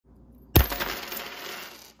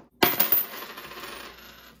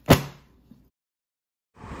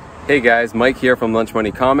Hey guys, Mike here from Lunch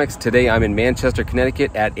Money Comics. Today I'm in Manchester,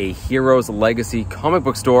 Connecticut at a Heroes Legacy comic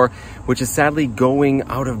book store, which is sadly going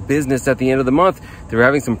out of business at the end of the month. They're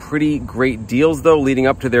having some pretty great deals though leading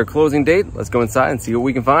up to their closing date. Let's go inside and see what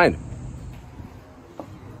we can find.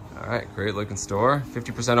 All right, great looking store.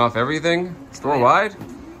 50% off everything, store-wide?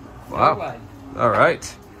 Wow. Store-wide. All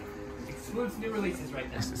right. Excludes new releases right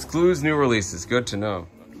now. Excludes new releases, good to know.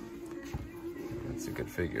 That's a good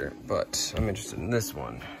figure, but I'm interested in this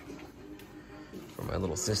one. For my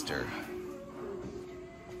little sister.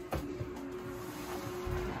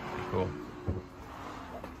 Cool.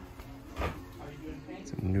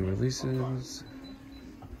 Some new releases.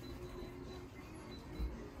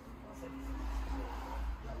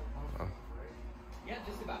 Oh. Yeah,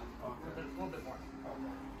 just about. A little bit more.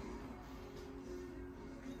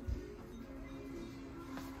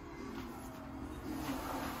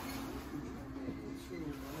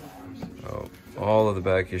 Oh, all of the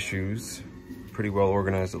back issues. Pretty well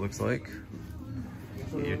organized, it looks like.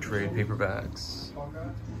 Get your trade paperbacks. All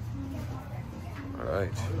right.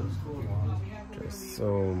 Just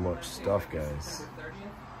so much stuff, guys.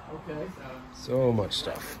 So much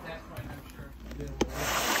stuff.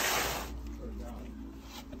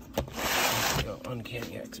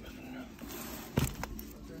 Uncanny X-Men.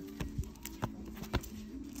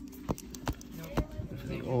 For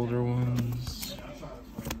the older ones.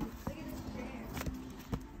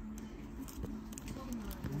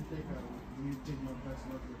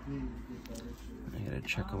 I gotta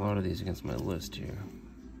check a lot of these against my list here.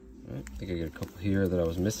 All right, I think I got a couple here that I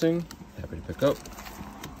was missing. Happy to pick up,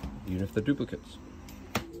 even if they're duplicates.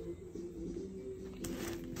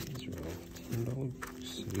 These are all $10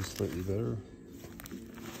 books. Maybe slightly better.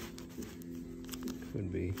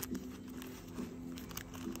 Could be.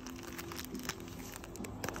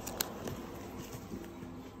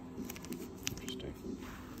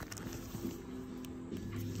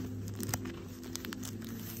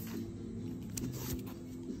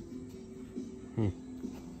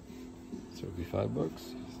 So it'd be $5.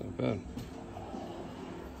 It's not bad.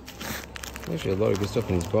 Actually, a lot of good stuff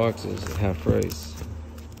in these boxes at half price.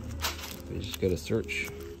 You just gotta search.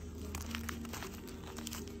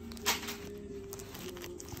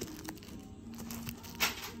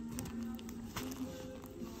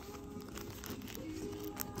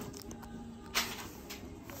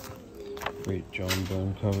 Great John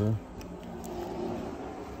Byrne cover.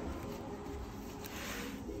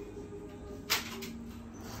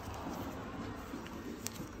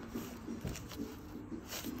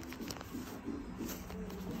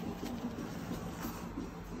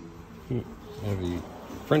 I have the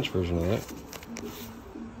French version of that.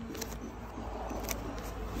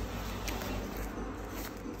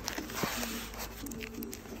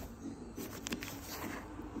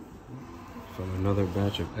 From another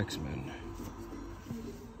batch of X-Men.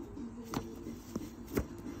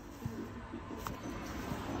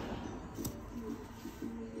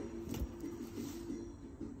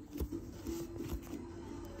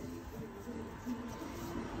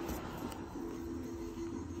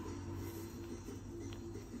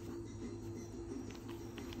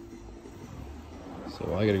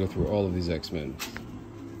 So I gotta go through all of these X-Men.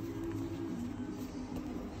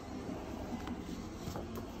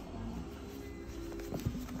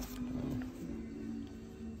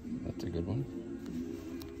 That's a good one.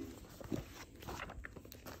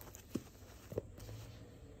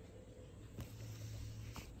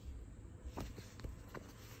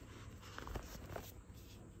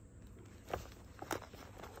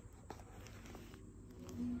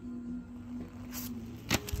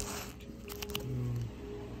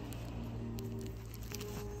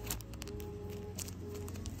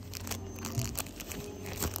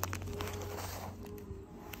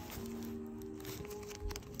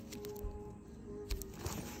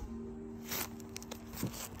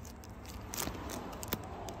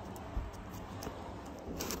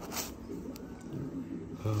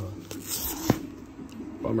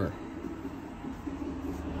 Bummer.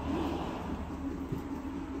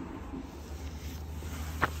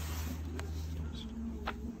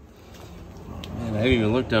 Man, I haven't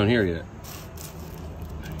even looked down here yet.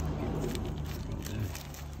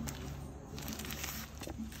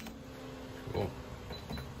 Cool.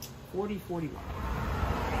 40-41.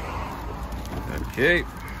 Okay.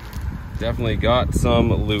 Definitely got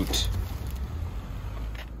some loot.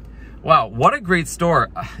 Wow, what a great store.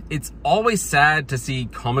 It's always sad to see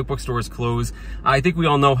comic book stores close. I think we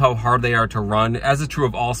all know how hard they are to run, as is true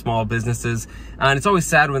of all small businesses. And it's always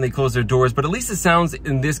sad when they close their doors, but at least it sounds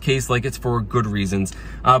in this case like it's for good reasons.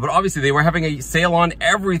 But obviously they were having a sale on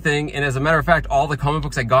everything. And as a matter of fact, all the comic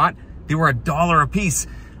books I got, they were $1 a piece.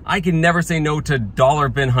 I can never say no to dollar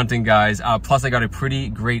bin hunting, guys. Plus, I got a pretty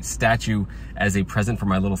great statue as a present for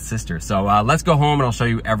my little sister. So let's go home and I'll show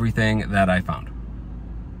you everything that I found.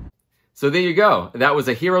 So there you go. That was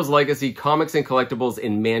a Heroes Legacy Comics and Collectibles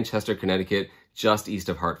in Manchester, Connecticut, just east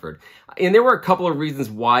of Hartford. And there were a couple of reasons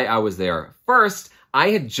why I was there. First, I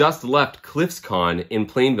had just left CliffsCon in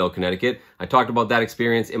Plainville, Connecticut. I talked about that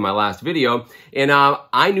experience in my last video. And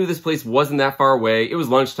I knew this place wasn't that far away. It was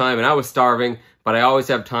lunchtime and I was starving, but I always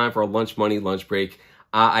have time for a lunch money lunch break.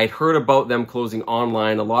 I'd heard about them closing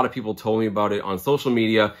online. A lot of people told me about it on social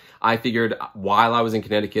media. I figured while I was in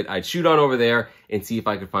Connecticut, I'd shoot on over there and see if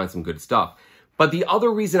I could find some good stuff. But the other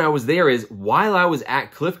reason I was there is while I was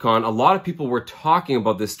at CliffsCon, a lot of people were talking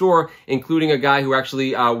about this store, including a guy who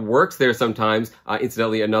actually works there sometimes,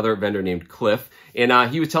 incidentally, another vendor named Cliff. And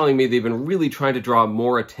he was telling me they've been really trying to draw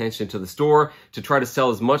more attention to the store to try to sell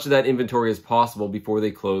as much of that inventory as possible before they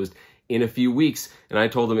closed in a few weeks. And I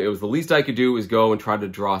told them it was the least I could do is go and try to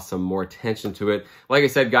draw some more attention to it. Like I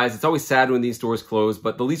said, guys, it's always sad when these stores close,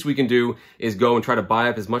 but the least we can do is go and try to buy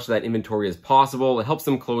up as much of that inventory as possible. It helps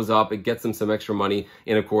them close up, it gets them some extra money,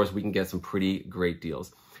 and of course, we can get some pretty great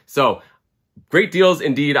deals. So, great deals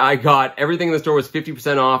indeed. I got everything in the store was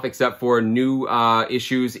 50% off except for new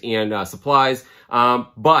issues and supplies.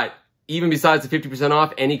 But even besides the 50%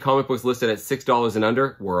 off, any comic books listed at $6 and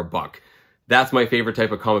under were $1. That's my favorite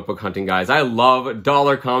type of comic book hunting, guys. I love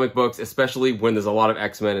dollar comic books, especially when there's a lot of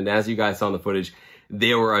X-Men. And as you guys saw in the footage,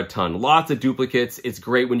 there were a ton. Lots of duplicates. It's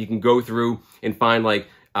great when you can go through and find like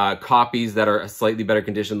copies that are a slightly better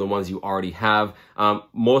condition than the ones you already have.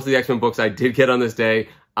 Most of the X-Men books I did get on this day,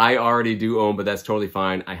 I already do own, but that's totally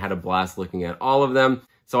fine. I had a blast looking at all of them.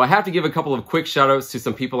 So I have to give a couple of quick shout outs to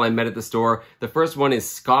some people I met at the store. The first one is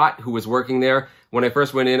Scott, who was working there. When I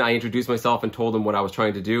first went in, I introduced myself and told him what I was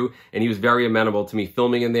trying to do, and he was very amenable to me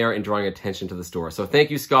filming in there and drawing attention to the store. So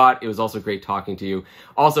thank you, Scott. It was also great talking to you.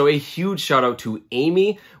 Also, a huge shout out to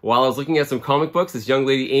Amy. While I was looking at some comic books, this young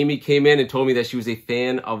lady, Amy, came in and told me that she was a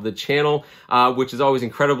fan of the channel, which is always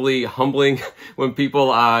incredibly humbling when people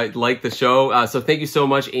like the show. So thank you so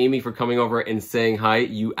much, Amy, for coming over and saying hi.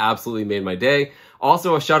 You absolutely made my day.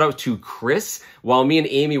 Also, a shout out to Chris. While me and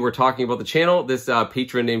Amy were talking about the channel, this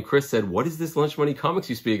patron named Chris said, "What is this Lunch Money Comics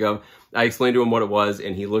you speak of?" I explained to him what it was,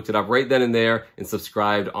 and he looked it up right then and there and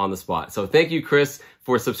subscribed on the spot. So thank you, Chris,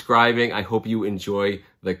 for subscribing. I hope you enjoy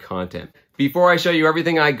the content. Before I show you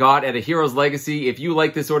everything I got at a Heroes Legacy, if you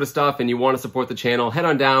like this sort of stuff and you want to support the channel, head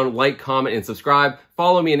on down, like, comment, and subscribe.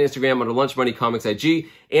 Follow me on Instagram under Lunch Money Comics IG.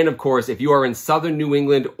 And of course, if you are in Southern New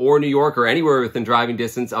England or New York or anywhere within driving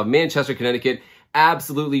distance of Manchester, Connecticut,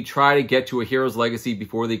 absolutely try to get to a Heroes Legacy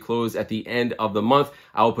before they close at the end of the month.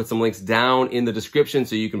 I will put some links down in the description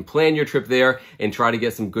so you can plan your trip there and try to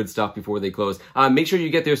get some good stuff before they close. Make sure you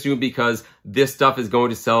get there soon because this stuff is going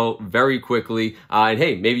to sell very quickly. And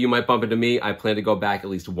hey, maybe you might bump into me. I plan to go back at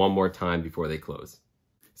least one more time before they close.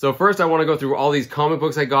 So first, I want to go through all these comic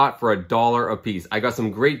books I got for $1 a piece. I got some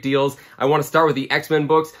great deals. I want to start with the X-Men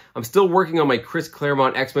books. I'm still working on my Chris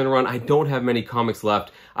Claremont X-Men run. I don't have many comics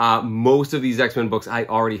left. Most of these X-Men books I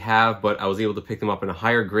already have, but I was able to pick them up in a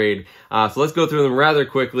higher grade. So let's go through them rather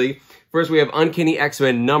quickly. First, we have Uncanny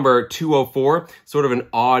X-Men number 204, sort of an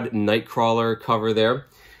odd Nightcrawler cover there.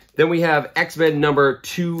 Then we have X-Men number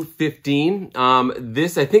 215.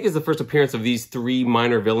 This, I think, is the first appearance of these three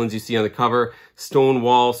minor villains you see on the cover: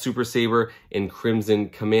 Stonewall, Super Saber, and Crimson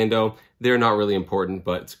Commando. They're not really important,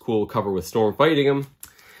 but it's a cool cover with Storm fighting them.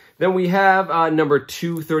 Then we have number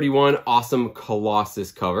 231, Awesome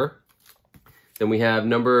Colossus cover. Then we have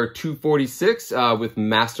number 246 with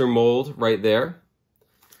Master Mold right there.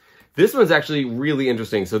 This one's actually really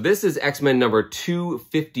interesting. So this is X-Men number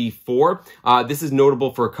 254. This is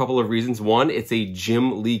notable for a couple of reasons. One, it's a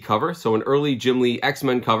Jim Lee cover, so an early Jim Lee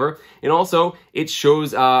X-Men cover. And also, it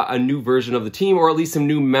shows a new version of the team, or at least some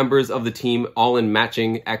new members of the team, all in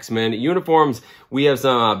matching X-Men uniforms. We have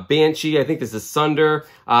some Banshee, I think this is Sunder.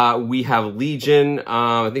 We have Legion,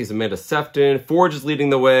 I think it's Amanda Sefton. Forge is leading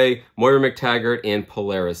the way, Moira McTaggart, and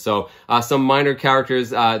Polaris. So some minor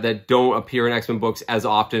characters that don't appear in X-Men books as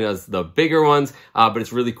often as the bigger ones, but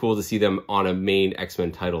it's really cool to see them on a main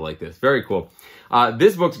X-Men title like this. Very cool.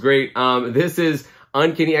 This book's great. This is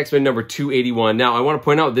Uncanny X-Men number 281. Now, I want to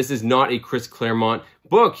point out this is not a Chris Claremont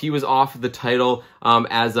book. He was off the title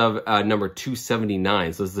as of number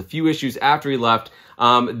 279. So this is a few issues after he left.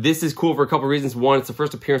 This is cool for a couple reasons. One, it's the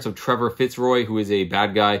first appearance of Trevor Fitzroy, who is a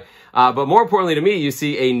bad guy. But more importantly to me, you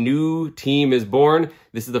see a new team is born.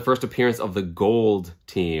 This is the first appearance of the Gold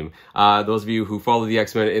Team. Those of you who followed the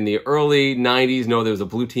X-Men in the early 90s know there was a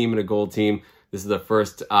blue team and a gold team. This is the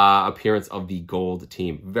first appearance of the Gold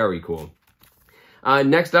Team. Very cool.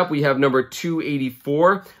 Next up, we have number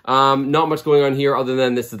 284. Not much going on here other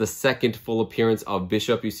than this is the second full appearance of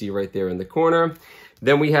Bishop. You see right there in the corner.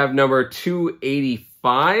 Then we have number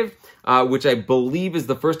 285. Which I believe is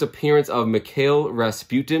the first appearance of Mikhail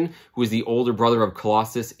Rasputin, who is the older brother of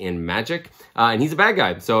Colossus in Magic. And he's a bad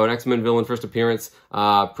guy, so an X-Men villain first appearance.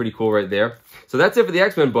 Pretty cool right there. So that's it for the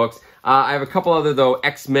X-Men books. I have a couple other, though,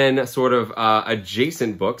 X-Men sort of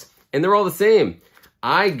adjacent books, and they're all the same.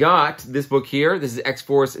 I got this book here. This is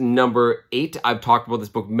X-Force number 8. I've talked about this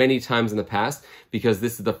book many times in the past because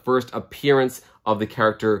this is the first appearance of the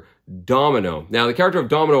character Domino. Now, the character of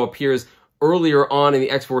Domino appears earlier on in the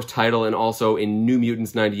X-Force title and also in New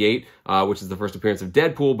Mutants 98, which is the first appearance of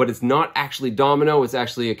Deadpool, but it's not actually Domino. It's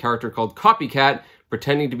actually a character called Copycat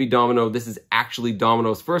pretending to be Domino. This is actually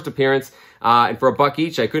Domino's first appearance. And for $1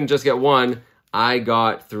 each, I couldn't just get one. I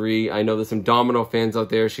got 3. I know there's some Domino fans out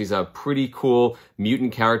there. She's a pretty cool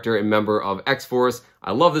mutant character and member of X-Force.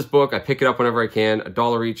 I love this book. I pick it up whenever I can.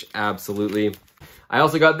 $1 each, absolutely. I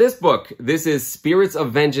also got this book. This is Spirits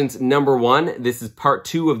of Vengeance number 1. This is part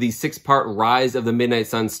 2 of the 6-part Rise of the Midnight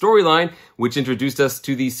Suns storyline, which introduced us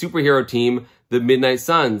to the superhero team, the Midnight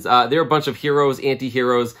Suns. They're a bunch of heroes,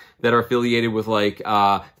 anti-heroes that are affiliated with like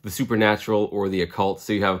the supernatural or the occult.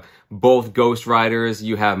 So you have both Ghost Riders,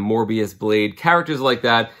 you have Morbius, Blade, characters like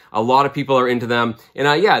that. A lot of people are into them.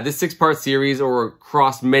 And yeah, this 6-part series or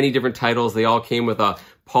across many different titles, they all came with a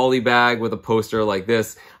poly bag with a poster like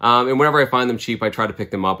this. And whenever I find them cheap, I try to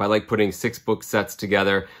pick them up. I like putting 6-book sets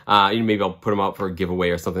together. Maybe I'll put them out for a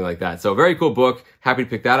giveaway or something like that. So very cool book. Happy to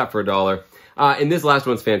pick that up for $1. And this last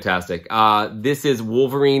one's fantastic. This is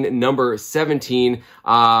Wolverine number 17,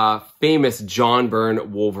 famous John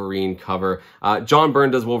Byrne Wolverine cover. John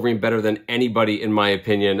Byrne does Wolverine better than anybody, in my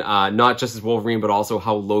opinion. Not just as Wolverine, but also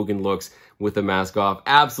how Logan looks with the mask off.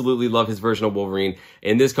 Absolutely love his version of Wolverine.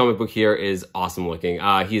 And this comic book here is awesome looking.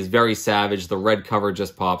 He is very savage. The red cover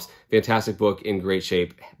just pops. Fantastic book, in great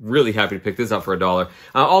shape. Really happy to pick this up for $1.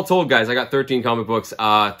 All told, guys, I got 13 comic books,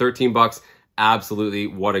 $13. Absolutely,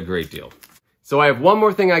 what a great deal. So I have one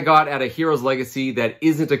more thing I got at a Heroes Legacy that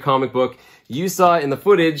isn't a comic book. You saw it in the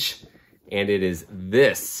footage, and it is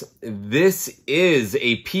this. This is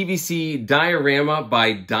a PVC diorama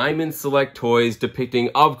by Diamond Select Toys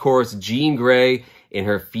depicting, of course, Jean Grey in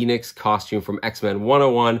her Phoenix costume from X-Men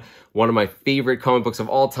 101, one of my favorite comic books of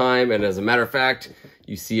all time, and as a matter of fact,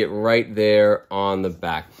 you see it right there on the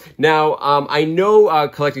back. Now, I know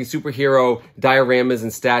collecting superhero dioramas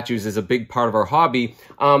and statues is a big part of our hobby.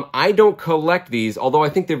 I don't collect these, although I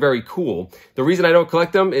think they're very cool. The reason I don't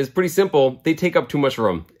collect them is pretty simple. They take up too much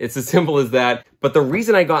room. It's as simple as that. But the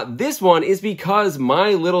reason I got this one is because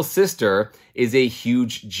my little sister is a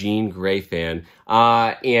huge Jean Grey fan.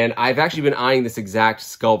 And I've actually been eyeing this exact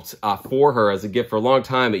sculpt for her as a gift for a long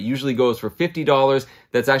time. It usually goes for $50.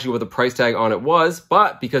 That's actually what the price tag on it was.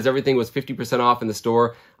 But because everything was 50% off in the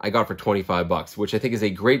store, I got it for $25, which I think is a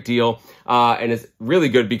great deal. And it's really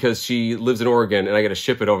good because she lives in Oregon and I got to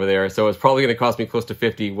ship it over there. So it's probably going to cost me close to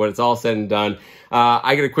 $50 when it's all said and done.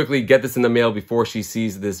 I got to quickly get this in the mail before she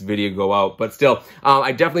sees this video go out. But still,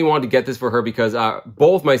 I definitely wanted to get this for her because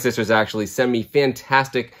both my sisters actually send me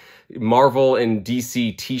fantastic Marvel and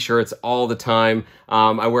DC t-shirts all the time.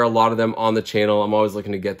 I wear a lot of them on the channel. I'm always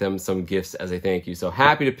looking to get them some gifts as a thank you. So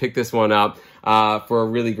happy to pick this one up for a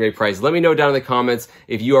really great price. Let me know down in the comments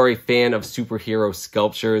if you are a fan of superhero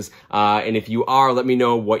sculptures. And if you are, let me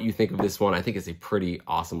know what you think of this one. I think it's a pretty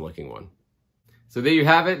awesome looking one. So there you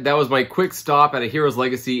have it. That was my quick stop at a Heroes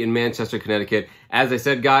Legacy in Manchester, Connecticut. As I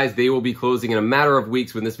said, guys, they will be closing in a matter of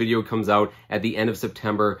weeks when this video comes out at the end of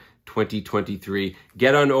September 2023.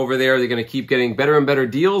 Get on over there. They're going to keep getting better and better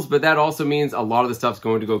deals, but that also means a lot of the stuff's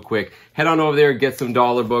going to go quick. Head on over there, get some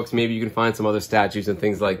dollar books. Maybe you can find some other statues and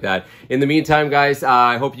things like that. In the meantime, guys,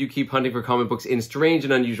 I hope you keep hunting for comic books in strange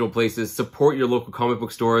and unusual places. Support your local comic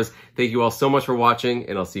book stores. Thank you all so much for watching,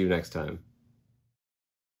 and I'll see you next time.